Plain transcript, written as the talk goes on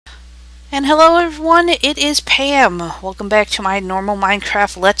And hello everyone, it is Pam. Welcome back to my normal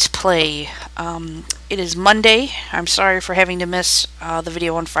Minecraft Let's Play. It is Monday. I'm sorry for having to miss the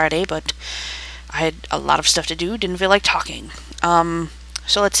video on Friday, but I had a lot of stuff to do, didn't feel like talking.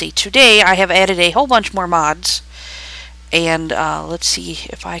 So let's see, today I have added a whole bunch more mods, and let's see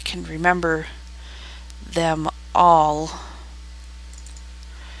if I can remember them all.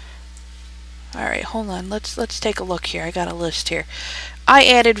 Alright, hold on, let's take a look here. I got a list here. I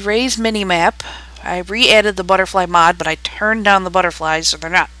added Ray's Minimap. I re-added the butterfly mod, but I turned down the butterflies, so they're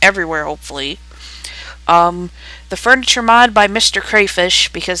not everywhere, hopefully. The furniture mod by Mr. Crayfish,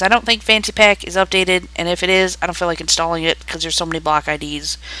 because I don't think Fancy Pack is updated, and if it is, I don't feel like installing it, because there's so many block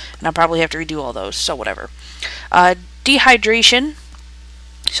IDs, and I'll probably have to redo all those, so whatever. Dehydration,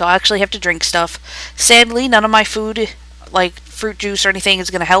 so I actually have to drink stuff. Sadly, none of my food, like fruit juice or anything, is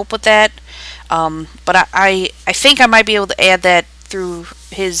going to help with that, but I think I might be able to add that through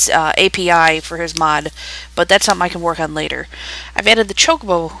his API for his mod, but that's something I can work on later. I've added the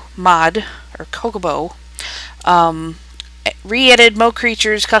Chocobo mod, or Chocobo, re-added Mo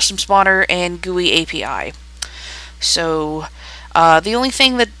Creatures, CustomSpawner, and GUI API. So, the only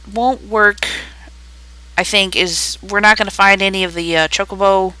thing that won't work, I think, is we're not going to find any of the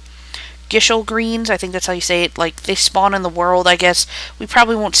Chocobo Gishel greens. I think that's how you say it. Like, they spawn in the world, I guess. We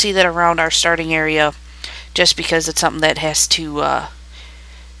probably won't see that around our starting area, just because it's something that has to,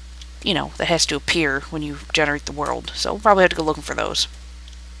 you know, that has to appear when you generate the world. So we'll probably have to go looking for those.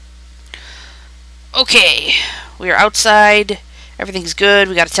 Okay, we are outside. Everything's good.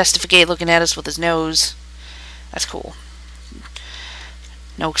 We got a testificate looking at us with his nose. That's cool.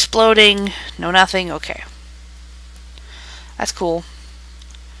 No exploding, no nothing. Okay. That's cool.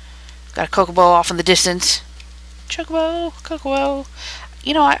 Got a Chocobo off in the distance. Chocobo, Chocobo.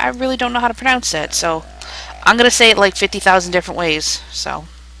 You know, I really don't know how to pronounce that, so I'm going to say it like 50,000 different ways. So,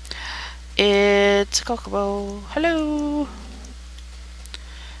 it's a Chocobo. Hello.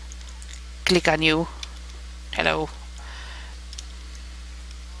 Click on you. Hello.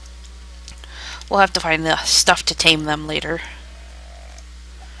 We'll have to find the stuff to tame them later.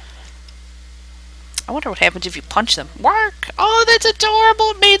 I wonder what happens if you punch them. Work! Oh, that's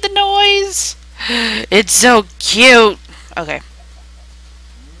adorable! It made the noise! It's so cute! Okay.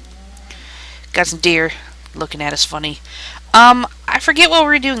 Got some deer looking at us funny. I forget what we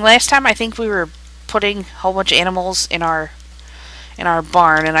were doing last time. I think we were putting a whole bunch of animals in our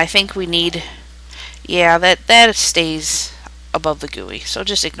barn, and I think we need, yeah, that stays above the GUI. So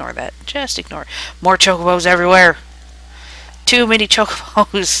just ignore that. Just ignore it. More chocobos everywhere. Too many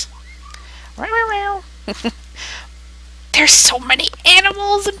chocobos. There's so many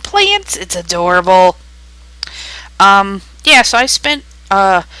animals and plants. It's adorable. Yeah, so I spent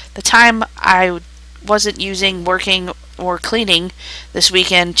the time I wasn't using working or cleaning this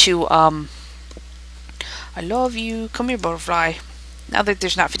weekend to, I love you, come here butterfly. Now that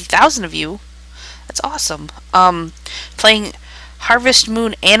there's not 50,000 of you, that's awesome. Playing Harvest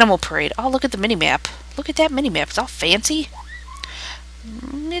Moon Animal Parade. Oh, look at the minimap. Look at that minimap, it's all fancy.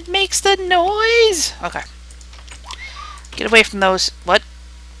 It makes the noise. Okay. Get away from those. What?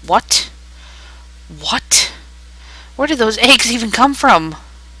 What? What? Where did those eggs even come from?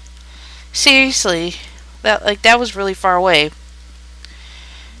 Seriously, that was really far away.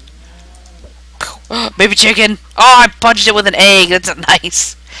 Baby chicken. Oh, I punched it with an egg. That's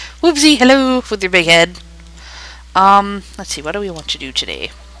nice. Whoopsie. Hello with your big head. Let's see. What do we want to do today?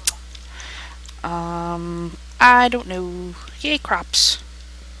 I don't know. Yay, crops.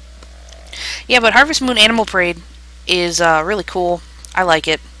 Yeah, but Harvest Moon Animal Parade is really cool. I like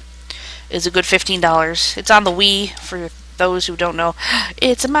it. It's a good $15. It's on the Wii for those who don't know.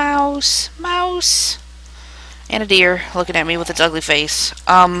 It's a mouse. Mouse. And a deer looking at me with its ugly face.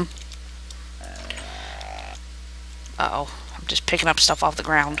 Uh-oh. I'm just picking up stuff off the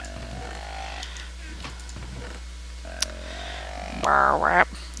ground.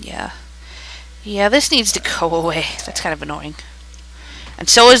 Yeah. Yeah, this needs to go away. That's kind of annoying. And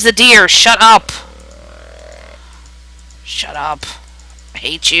so is the deer. Shut up. Shut up. I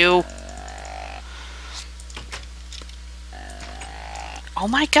hate you. Oh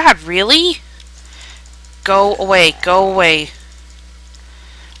my god, really? Go away. Go away.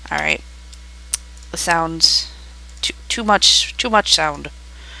 Alright. The sounds... Too much sound.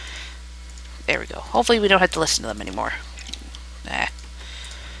 There we go. Hopefully we don't have to listen to them anymore. Nah.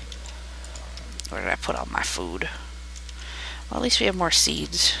 Where did I put all my food? Well, at least we have more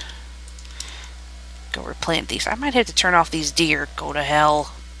seeds. Go replant these. I might have to turn off these deer. Go to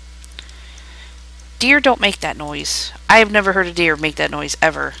hell. Deer don't make that noise. I have never heard a deer make that noise,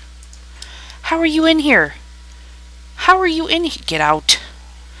 ever. How are you in here? How are you in here? Get out.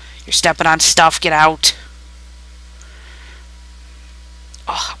 You're stepping on stuff. Get out.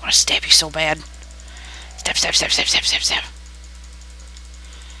 Oh, I want to stab you so bad. Step, step, step, step, step, step, step.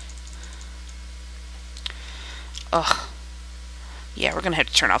 Ugh. Yeah, we're gonna have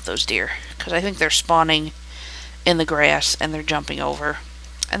to turn off those deer, because I think they're spawning in the grass and they're jumping over.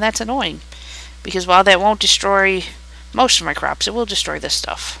 And that's annoying, because while that won't destroy most of my crops, it will destroy this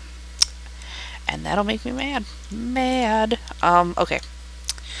stuff. And that'll make me mad. Mad. Okay.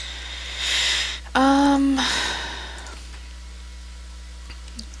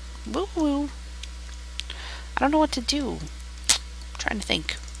 Woo woo. I don't know what to do. I'm trying to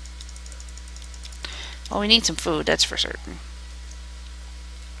think. Well, we need some food, that's for certain.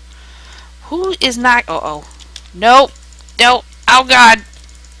 Who is not... Uh-oh. Nope. No. Oh, God.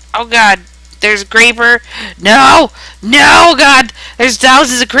 Oh, God. There's a creeper. No! No, God! There's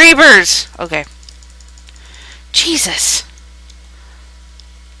thousands of creepers! Okay. Jesus.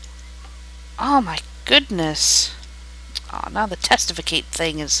 Oh, my goodness. Oh, now the testificate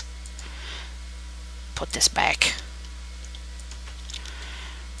thing is... Put this back.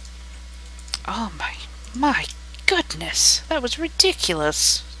 Oh, my goodness. That was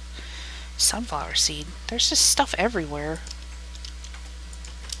ridiculous. Sunflower seed. There's just stuff everywhere.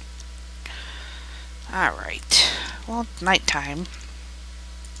 Alright. Well, nighttime.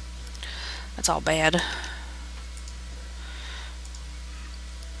 That's all bad.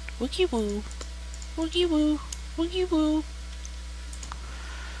 Woogie woo. Woogie woo. Woogie woo.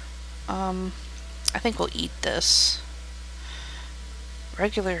 I think we'll eat this.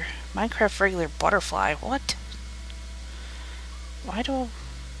 Minecraft regular butterfly. What? Why do...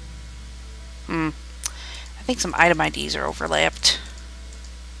 I think some item IDs are overlapped.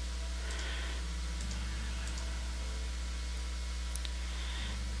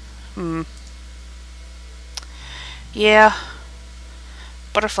 Yeah.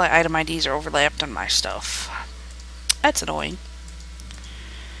 Butterfly item IDs are overlapped on my stuff. That's annoying.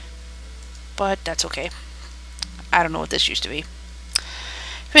 But that's okay. I don't know what this used to be.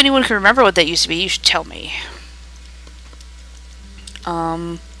 If anyone can remember what that used to be, you should tell me.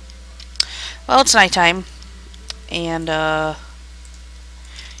 Well, it's nighttime. And,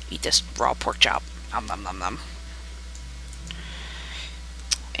 eat this raw pork chop. Nom nom nom nom.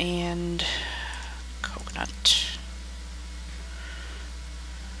 And coconut.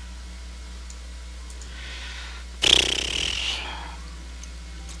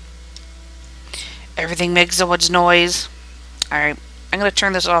 Everything makes so much noise. Alright, I'm gonna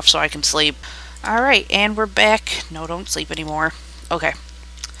turn this off so I can sleep. Alright, and we're back. No, don't sleep anymore. Okay.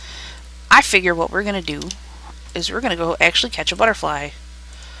 I figure what we're gonna do is we're gonna go actually catch a butterfly.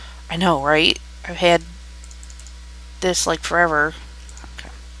 I know, right? I've had this like forever. Okay.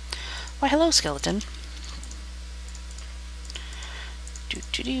 Why, hello, skeleton.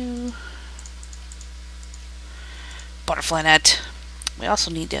 Do. Butterfly net. We also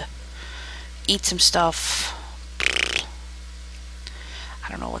need to eat some stuff. I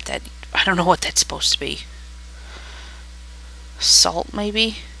don't know what that's supposed to be. Salt,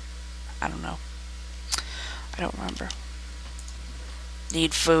 maybe? I don't know. I don't remember.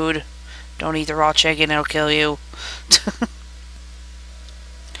 Need food. Don't eat the raw chicken, it'll kill you.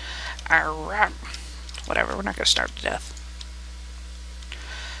 Alright. Whatever, we're not gonna starve to death.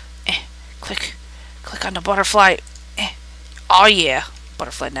 Click on the butterfly. Oh yeah.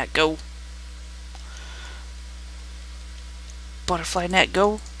 Butterfly net, go. Butterfly net,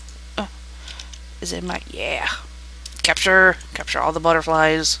 go. Is it my... Yeah. Capture all the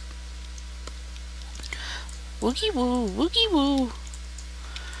butterflies. Woogie woo, woogie woo.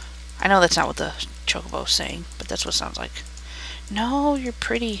 I know that's not what the chocobo's saying, but that's what it sounds like. No, you're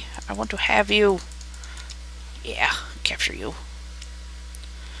pretty. I want to have you. Yeah, capture you.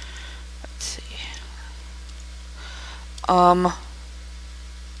 Let's see.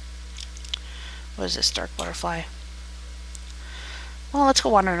 What is this, dark butterfly? Well, let's go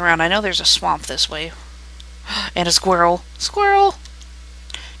wandering around. I know there's a swamp this way. And a squirrel. Squirrel!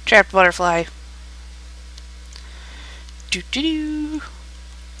 Trapped butterfly. Do.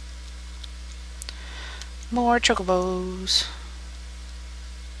 More chocobos.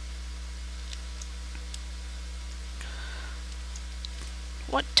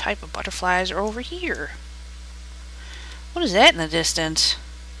 What type of butterflies are over here? What is that in the distance?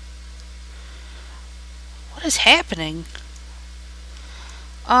 What is happening?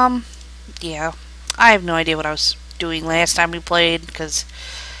 Yeah. I have no idea what I was doing last time we played, because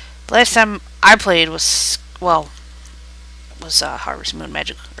last time I played was, well, Harvest Moon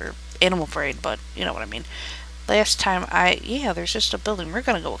Magic, or Animal Parade, but you know what I mean. Last time yeah, there's just a building. We're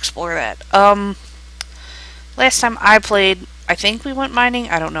gonna go explore that. Last time I played, I think we went mining.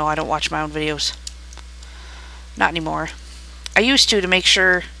 I don't know. I don't watch my own videos. Not anymore. I used to make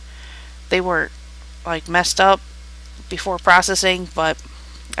sure they weren't like messed up before processing, but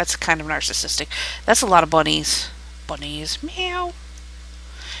that's kind of narcissistic. That's a lot of bunnies. Bunnies. Meow.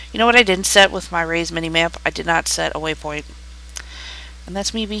 You know what I didn't set with my raised minimap? I did not set a waypoint. And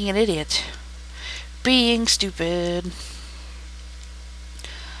that's me being an idiot. Being stupid.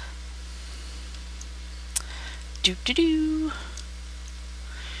 Do-do-do.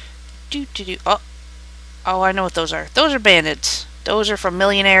 Do-do-do. Oh, I know what those are. Those are bandits. Those are from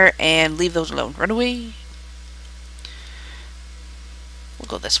Millenaire, and leave those alone. Run away. We'll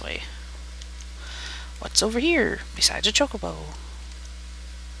go this way. What's over here besides a chocobo?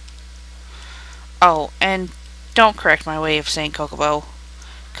 Oh, and don't correct my way of saying chocobo,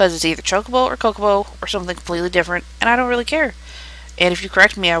 because it's either chocobo or kokobo or something completely different, and I don't really care. And if you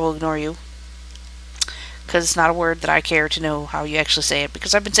correct me, I will ignore you, because it's not a word that I care to know how you actually say it,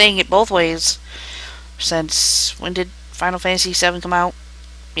 because I've been saying it both ways since, when did Final Fantasy VII come out?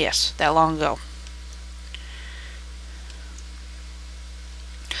 Yes, that long ago.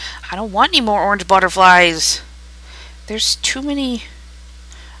 I don't want any more orange butterflies. There's too many.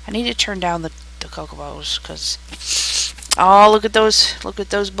 I need to turn down the chocobos, because oh, look at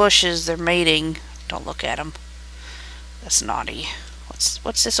those bushes. They're mating. Don't look at them. That's naughty.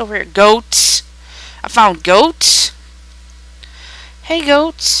 What's this over here? Goats. I found goats. Hey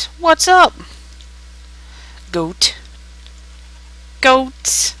goats, what's up? Goat.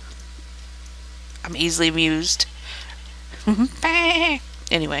 Goats. I'm easily amused.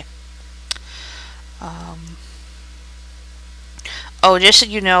 Anyway. Oh, just so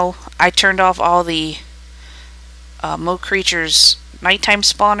you know, I turned off all the Mo Creatures nighttime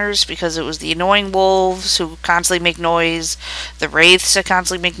spawners because it was the annoying wolves who constantly make noise, the wraiths that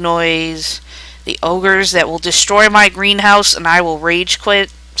constantly make noise, the ogres that will destroy my greenhouse and I will rage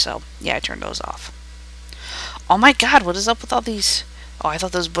quit. So, yeah, I turned those off. Oh my god, what is up with all these? Oh, I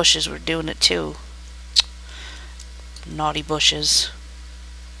thought those bushes were doing it too. Naughty bushes.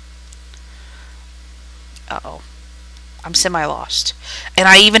 Uh-oh. I'm semi-lost. And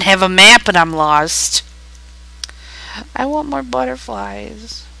I even have a map and I'm lost. I want more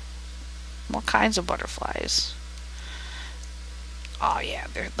butterflies. More kinds of butterflies. Oh yeah,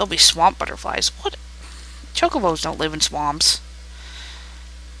 there'll be swamp butterflies. What? Chocobos don't live in swamps.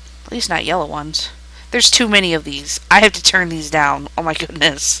 At least not yellow ones. There's too many of these. I have to turn these down. Oh my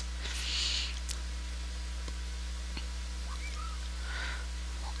goodness.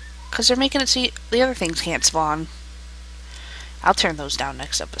 Because they're making it so the other things can't spawn. I'll turn those down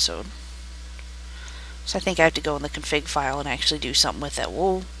next episode. So I think I have to go in the config file and actually do something with that.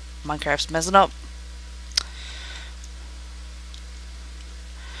 Whoa, Minecraft's messing up.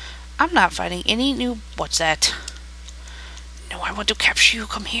 I'm not finding any new... What's that? No, I want to capture you.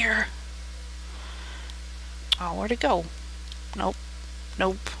 Come here. Oh, where'd it go? Nope.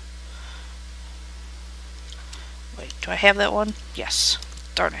 Nope. Wait, do I have that one? Yes.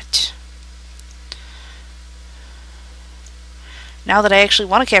 Darn it. Now that I actually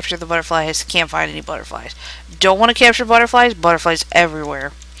want to capture the butterflies, can't find any butterflies. Don't want to capture butterflies? Butterflies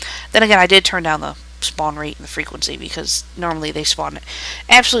everywhere. Then again, I did turn down the spawn rate and the frequency because normally they spawn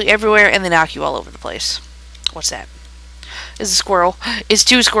absolutely everywhere and they knock you all over the place. What's that? It's a squirrel. It's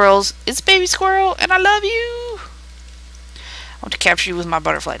two squirrels. It's baby squirrel and I love you. I want to capture you with my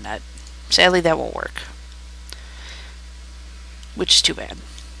butterfly net. Sadly, that won't work. Which is too bad.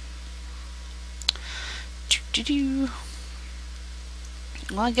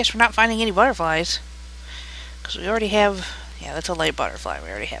 Well, I guess we're not finding any butterflies. Because we already have... Yeah, that's a light butterfly. We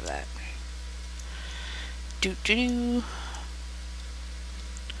already have that. Poopies.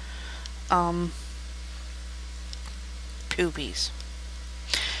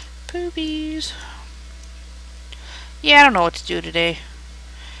 Poopies. Yeah, I don't know what to do today.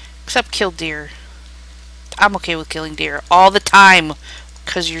 Except kill deer. I'm okay with killing deer all the time.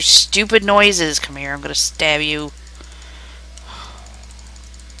 Because your stupid noises. Come here, I'm going to stab you.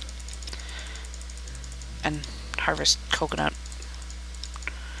 And harvest coconut.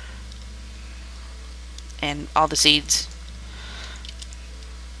 And all the seeds.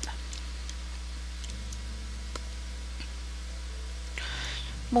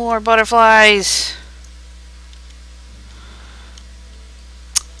 More butterflies.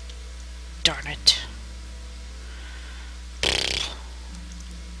 Darn it.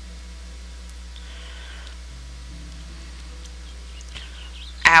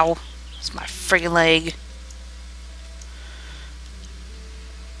 Ow. That's my friggin' leg.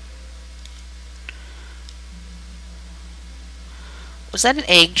 Was that an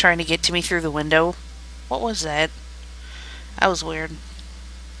egg trying to get to me through the window? What was that? That was weird.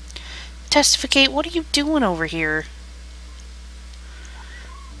 Testificate, what are you doing over here?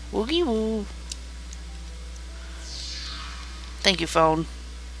 Woogie woo. Thank you, phone.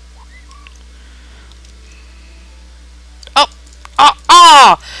 Oh! Oh!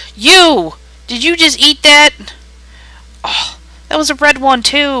 Oh! You! Did you just eat that? Oh, that was a red one,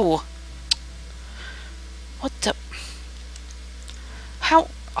 too. What the... How...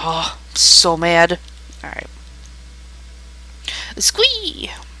 Oh, I'm so mad. Alright.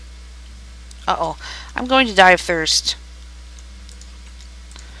 Squee! Uh-oh. I'm going to die of thirst.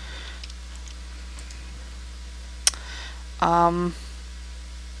 I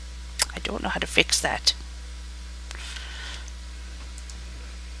don't know how to fix that.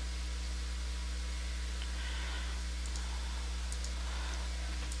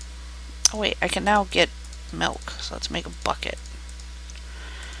 Oh wait, I can now get milk, so let's make a bucket.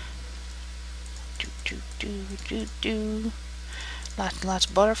 Lots and lots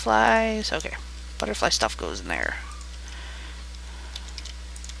of butterflies. Okay, butterfly stuff goes in there.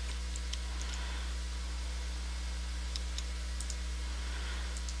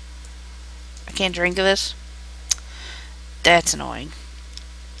 I can't drink of this? That's annoying.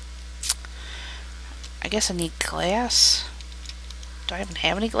 I guess I need glass. Do I even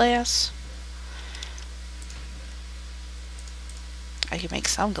have any glass? I can make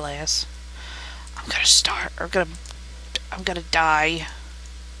some glass. I'm gonna start, or I'm gonna die.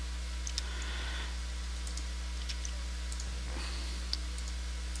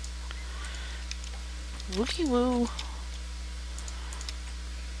 Wookie woo.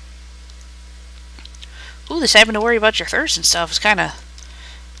 Ooh, this having to worry about your thirst and stuff is kind of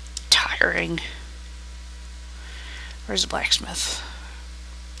tiring. Where's the blacksmith?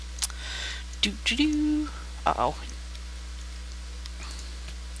 Doo-doo-doo. Uh-oh.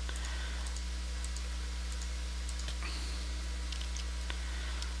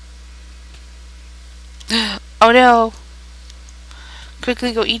 Oh no!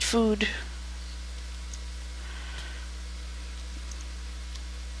 Quickly go eat food.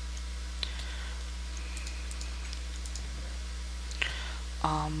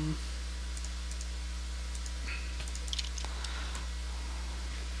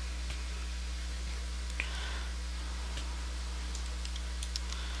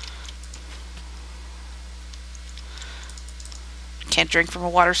 Can't drink from a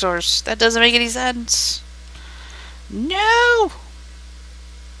water source. That doesn't make any sense. No!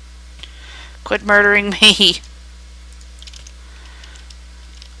 Quit murdering me.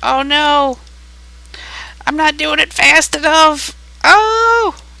 Oh no! I'm not doing it fast enough!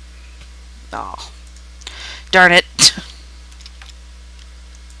 Oh! Oh. Darn it.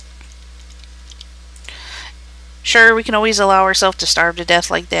 Sure, we can always allow ourselves to starve to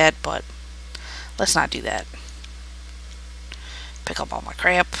death like that, but let's not do that. Pick up all my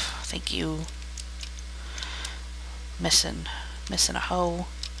crap. Thank you. Missing a hoe.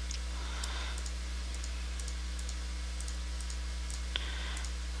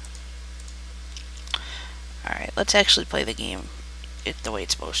 Alright, let's actually play the game the way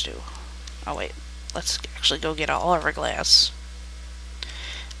it's supposed to. Oh wait, let's actually go get all of our glass.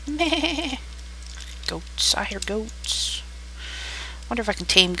 Meh. Goats, I hear goats. Wonder if I can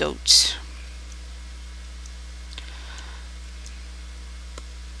tame goats.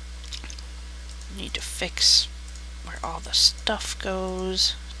 Need to fix where all the stuff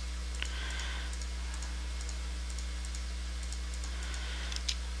goes.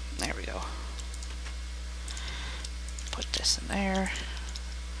 There we go. Put this in there.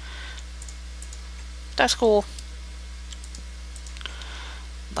 That's cool.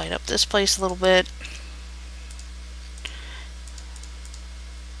 Light up this place a little bit.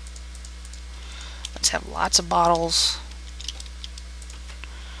 Let's have lots of bottles.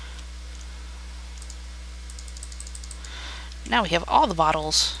 Now we have all the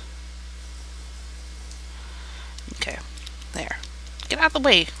bottles. Okay, there. Get out of the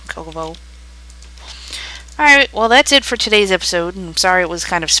way, Kokobo. Alright, well that's it for today's episode. I'm sorry it was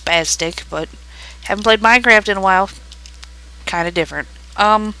kind of spastic, but haven't played Minecraft in a while. Kind of different.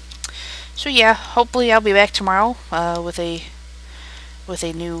 So yeah, hopefully I'll be back tomorrow with a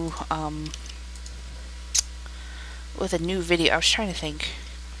new video. I was trying to think.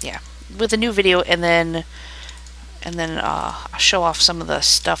 Yeah, with a new video, and then I'll show off some of the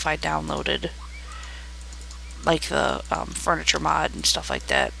stuff I downloaded, like the furniture mod and stuff like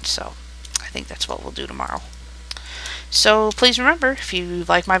that. So I think that's what we'll do tomorrow. So please remember, if you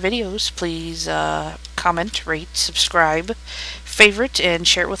like my videos, please comment, rate, subscribe, favorite, and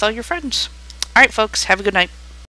share it with all your friends. Alright folks, have a good night.